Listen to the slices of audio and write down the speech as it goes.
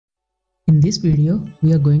In this video,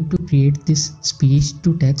 we are going to create this speech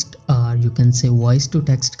to text, or you can say voice to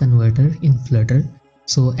text converter in Flutter.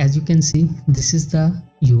 So as you can see, this is the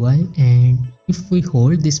UI, and if we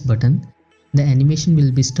hold this button, the animation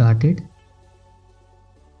will be started.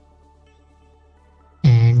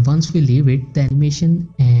 And once we leave it, the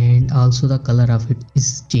animation and also the color of it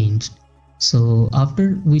is changed. So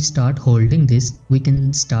after we start holding this, we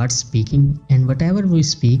can start speaking, and whatever we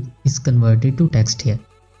speak is converted to text here.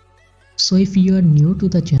 So if you are new to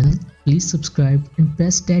the channel, please subscribe and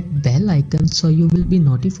press that bell icon so you will be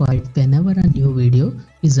notified whenever a new video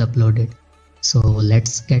is uploaded. So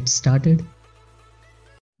let's get started.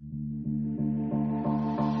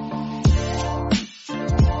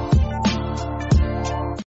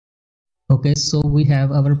 Okay, so we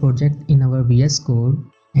have our project in our VS Code,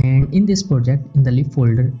 and in this project, in the lib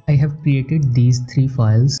folder, I have created these three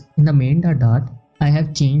files. In the main.dot, I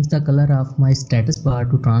have changed the color of my status bar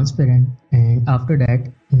to transparent, and after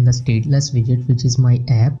that, in the stateless widget, which is my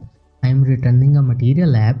app, I am returning a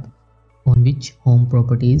material app on which home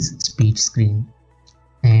property is speech screen,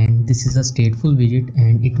 and this is a stateful widget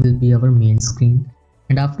and it will be our main screen.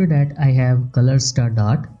 And after that, I have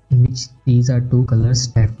colors.dot, in which these are two colors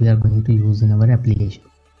that we are going to use in our application.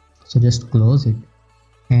 So just close it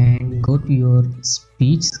and go to your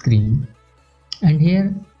speech screen, and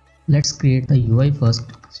here let's create the UI first.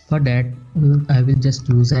 For that, I will just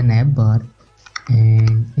use an app bar,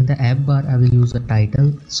 and in the app bar I will use a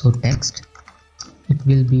title, so text. It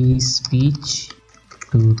will be speech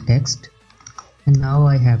to text, and now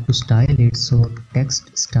I have to style it, so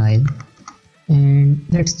text style, and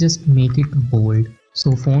let's just make it bold.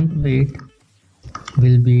 So font weight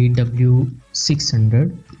will be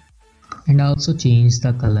W600, and also change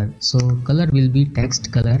the color. So color will be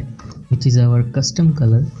text color, which is our custom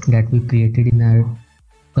color that we created in our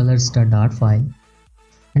colors.dot file.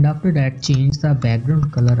 And after that, change the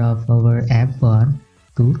background color of our app bar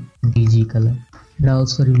to DG color, and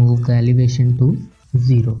also remove the elevation to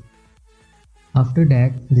 0. After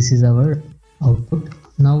that, this is our output.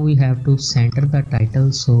 Now we have to center the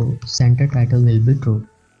title, so center title will be true.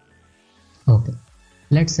 Okay,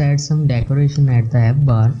 let's add some decoration at the app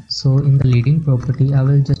bar. So in the leading property, I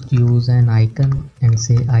will just use an icon and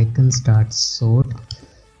say icon start sort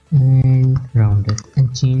and rounded,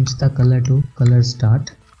 and change the color to color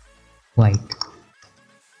start white.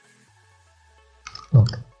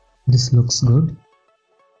 Okay, this looks good.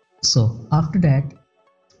 So after that,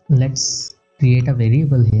 let's create a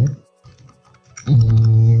variable here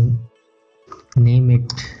and name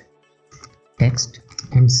it text,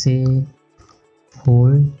 and say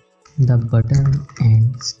hold the button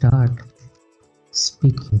and start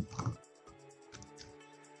speaking.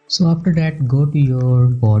 So after that, go to your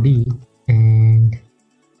body and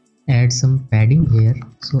add some padding here.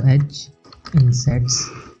 So edge insets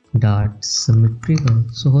dot symmetrical,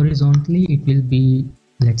 so horizontally it will be,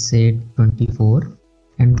 let's say, 24,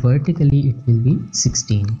 and vertically it will be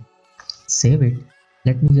 16. Save it.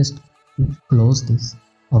 Let me just close this.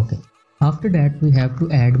 Okay, after that we have to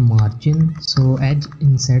add margin, so edge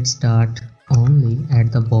insets dot only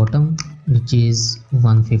at the bottom, which is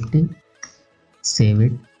 150. Save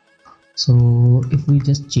it. So if we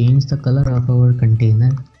just change the color of our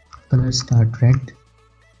container, color start red,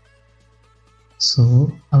 so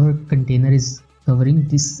our container is covering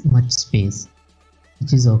this much space,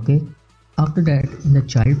 which is okay. After that, in the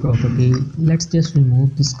child property, let's just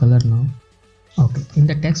remove this color now. Okay, in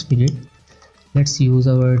the text widget, let's use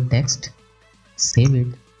our text. Save it.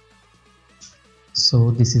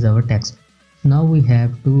 So this is our text. Now we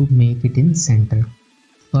have to make it in center.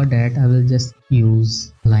 For that, I will just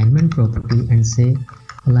use alignment property and say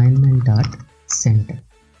alignment dot center,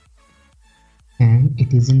 and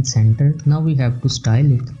it is in center. Now we have to style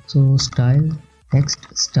it, so style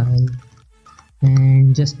text style,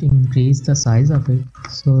 and just increase the size of it.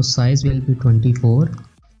 So size will be 24,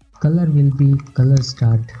 color will be color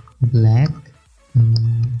start black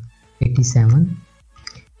 87,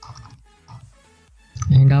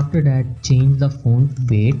 and after that, change the font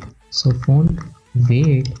weight, so font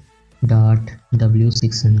weight dot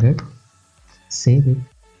W600. Save it.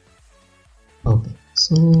 Okay,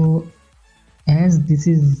 so as this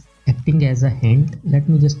is acting as a hint, let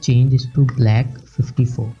me just change it to black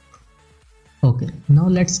 54. Okay, now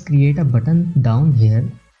let's create a button down here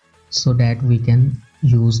so that we can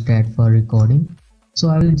use that for recording. So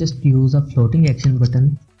I will just use a floating action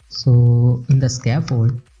button. So in the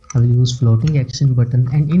scaffold, I will use floating action button,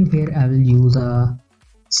 and in here I will use a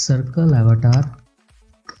circle avatar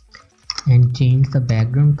and change the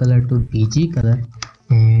background color to DG color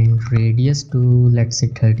and radius to, let's say,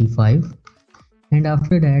 35. And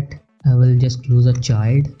after that, I will just use a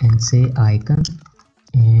child and say icon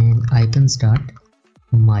and icon start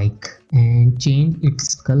mic and change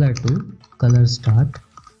its color to color start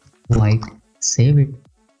white. Save it.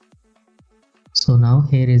 So now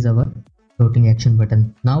here is our floating action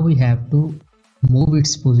button. Now we have to move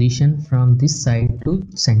its position from this side to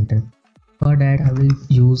center. For that I will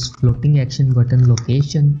use floating action button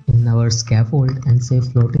location in our scaffold and say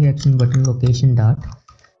floating action button location dot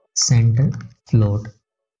center float.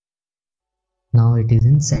 Now it is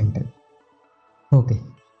in center. Okay.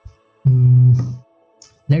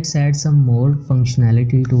 Let's add some more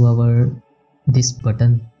functionality to our this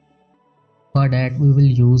button. For that we will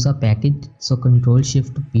use a package, so Ctrl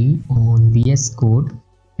Shift P on VS Code,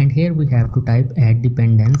 and here we have to type add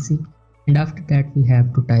dependency, and after that we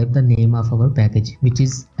have to type the name of our package, which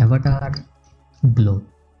is avatar glow,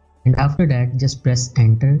 and after that just press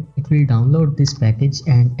enter. It will download this package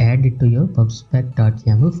and add it to your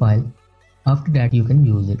pubspec.yaml file. After that you can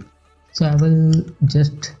use it. So I will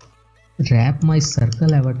just wrap my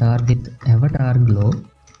circle avatar with avatar glow,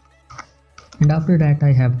 and after that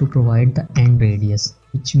I have to provide the end radius,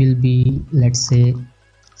 which will be, let's say,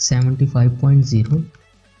 75.0.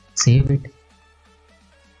 Save it.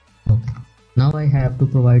 Okay. Now I have to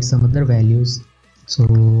provide some other values.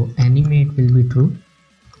 So animate will be true.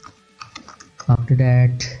 After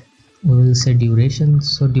that we will say duration.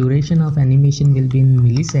 So duration of animation will be in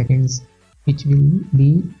milliseconds, which will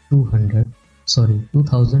be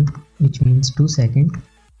 2000, which means 2 seconds,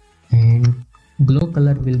 and glow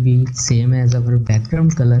color will be same as our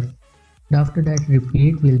background color. After that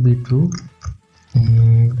repeat will be true,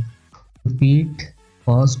 and repeat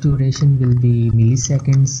pause duration will be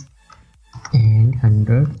milliseconds and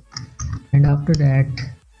 100, and after that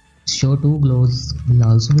show two glows will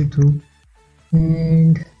also be true,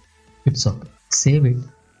 and it's okay. Save it.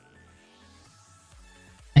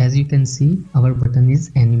 As you can see, our button is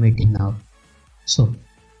animating now. So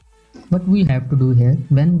what we have to do here,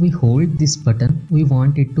 when we hold this button, we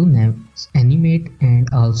want it to animate and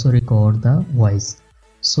also record the voice.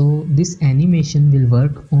 So this animation will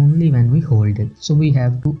work only when we hold it. So we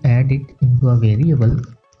have to add it into a variable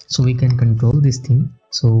so we can control this thing.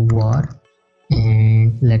 So var,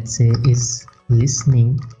 and let's say is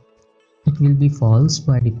listening. It will be false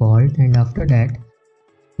by default, and after that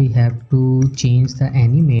we have to change the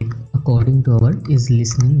animate according to our is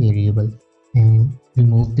listening variable and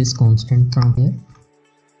remove this constant from here.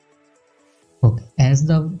 Okay, as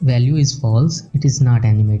the value is false, it is not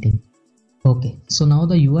animating. Okay, so now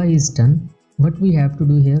the UI is done. What we have to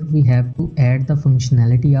do here, we have to add the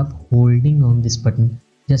functionality of holding on this button,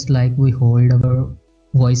 just like we hold our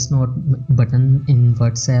voice note button in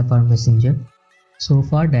WhatsApp or Messenger. So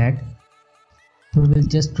for that we will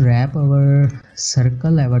just wrap our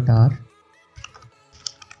circle avatar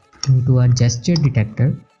into a gesture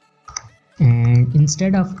detector, and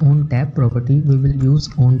instead of on tap property we will use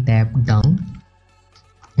on tap down,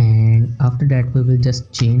 and after that we will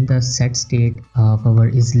just change the set state of our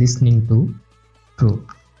is listening to true.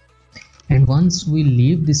 And once we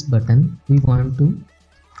leave this button, we want to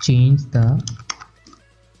change the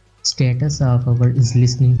status of our is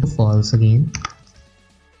listening to false again.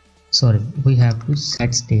 Sorry, we have to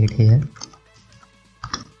set state here.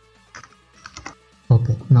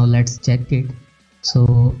 Okay, now let's check it.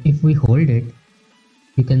 So if we hold it,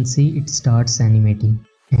 you can see it starts animating,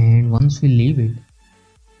 and once we leave it,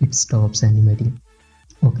 it stops animating.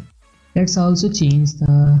 Okay, let's also change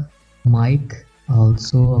the mic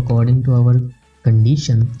also according to our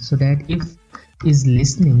condition, so that if is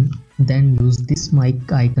listening, then use this mic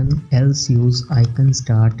icon, else use icon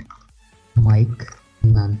start mic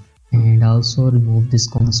none, and also remove this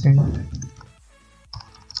constant.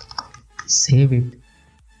 Save it.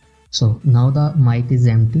 So now the mic is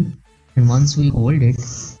empty, and once we hold it,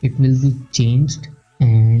 it will be changed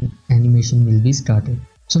and animation will be started.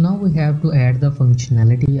 So now we have to add the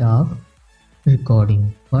functionality of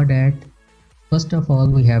recording. For that, first of all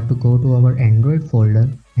we have to go to our Android folder,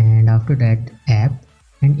 and after that app,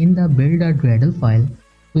 and in the build.gradle file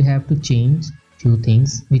we have to change few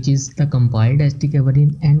things, which is the compiled SDK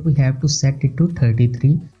variant, and we have to set it to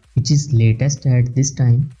 33, which is latest at this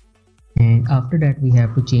time. And after that we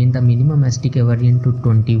have to change the minimum SDK variant to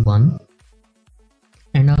 21,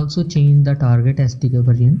 and also change the target SDK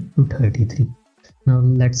variant to 33. Now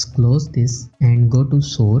let's close this and go to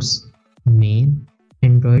source, main,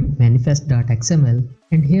 Android manifest.xml,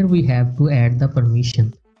 and here we have to add the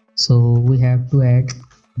permission. So we have to add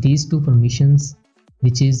these two permissions,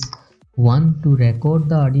 which is one to record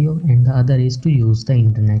the audio and the other is to use the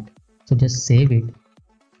internet. So just save it.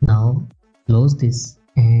 Now close this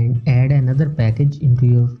and add another package into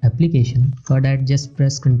your application. For that, just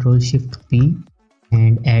press Ctrl Shift P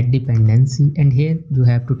and add dependency, and here you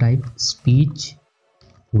have to type speech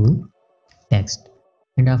to text,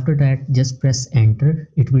 and after that just press enter.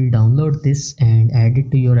 It will download this and add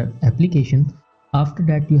it to your application. After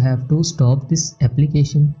that you have to stop this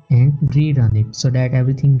application and rerun it so that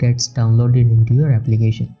everything gets downloaded into your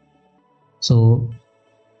application. So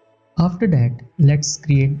after that, let's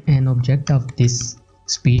create an object of this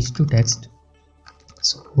speech to text.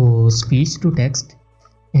 So speech to text,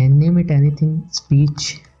 and name it anything,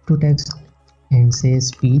 speech to text, and say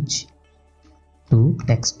speech to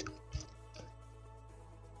text.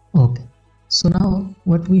 Okay, so now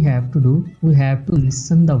what we have to do, we have to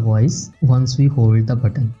listen the voice once we hold the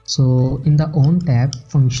button. So in the on tab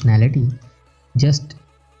functionality, just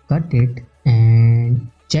cut it and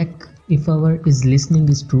check if our is listening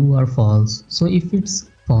is true or false. So if it's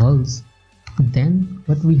false, then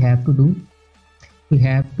what we have to do, we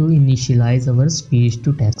have to initialize our speech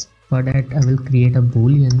to text. For that I will create a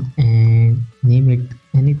boolean and name it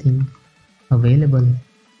anything available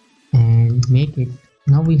and make it.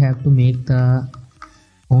 Now we have to make the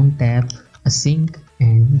on tab async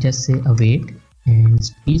and just say await, and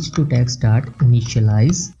speech to text dot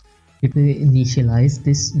initialize. It will initialize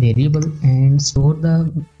this variable and store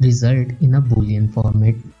the result in a boolean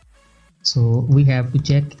format. So we have to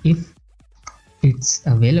check if it's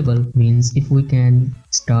available, means if we can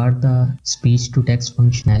start the speech to text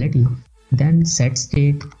functionality, then set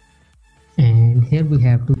state, and here we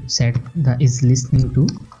have to set the is listening to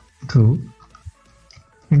true,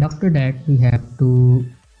 and after that we have to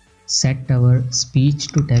set our speech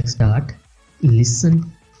to text dot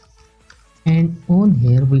listen, and on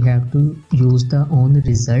here we have to use the on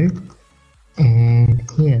result, and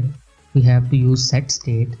here we have to use set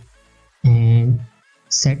state and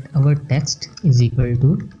set our text is equal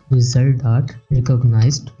to result dot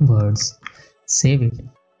recognized words. Save it.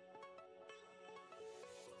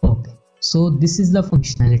 Okay, so this is the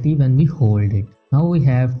functionality when we hold it. Now we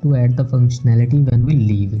have to add the functionality when we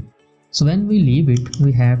leave it. So when we leave it,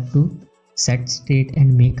 we have to set state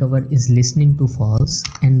and make our is listening to false,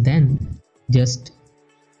 and then just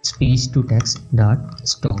speech to text dot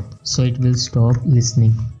stop, so it will stop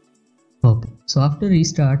listening. Okay, so after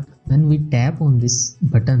restart, when we tap on this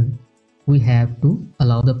button, we have to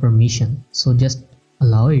allow the permission, so just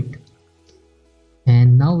allow it,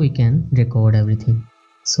 and now we can record everything.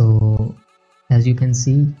 So as you can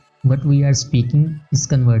see, what we are speaking is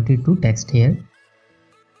converted to text here.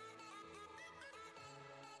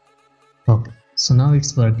 Okay, so now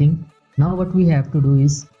it's working. Now what we have to do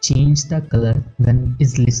is change the color when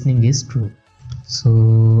is listening is true.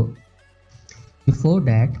 So before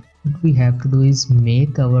that, what we have to do is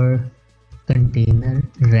make our container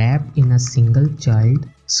wrap in a single child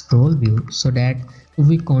scroll view, so that if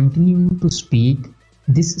we continue to speak,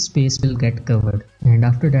 this space will get covered, and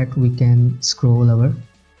after that we can scroll our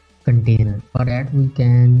container. For that we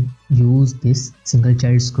can use this single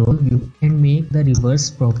child scroll view and make the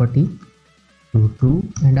reverse property to true,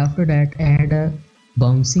 and after that add a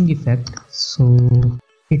bouncing effect so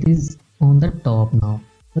it is on the top. Now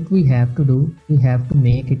what we have to do, we have to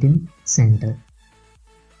make it in center.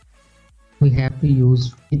 We have to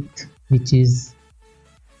use width, which is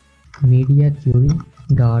media query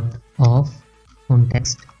dot off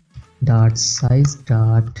context dot size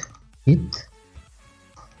dot width,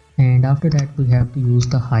 and after that we have to use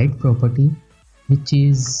the height property, which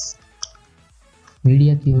is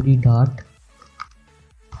media query dot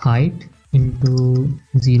height into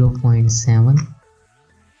 0.7.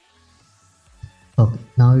 Okay,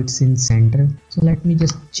 now it's in center. So let me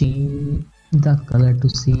just change the color to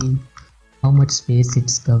see how much space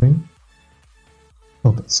it's covering.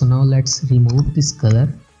 Okay, so now let's remove this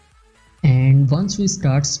color, and once we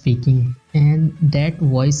start speaking and that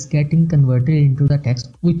voice getting converted into the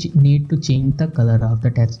text, we need to change the color of the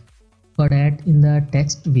text. For that, in the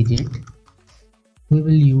text widget, we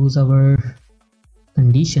will use our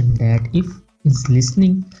condition that if is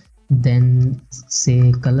listening, then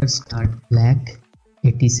say color start black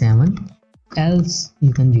 87, else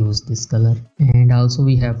you can use this color. And also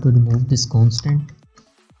we have to remove this constant,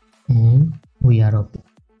 and we are okay.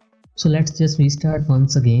 So let's just restart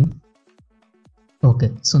once again.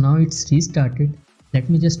 Okay, so now it's restarted. Let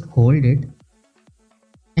me just hold it,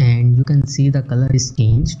 and you can see the color is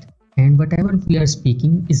changed, and whatever we are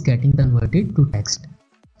speaking is getting converted to text.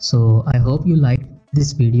 So I hope you liked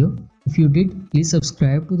this video. If you did, please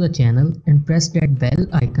subscribe to the channel and press that bell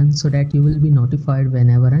icon so that you will be notified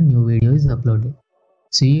whenever a new video is uploaded.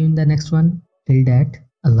 See you in the next one. Till that,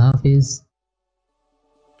 Allah Hafiz.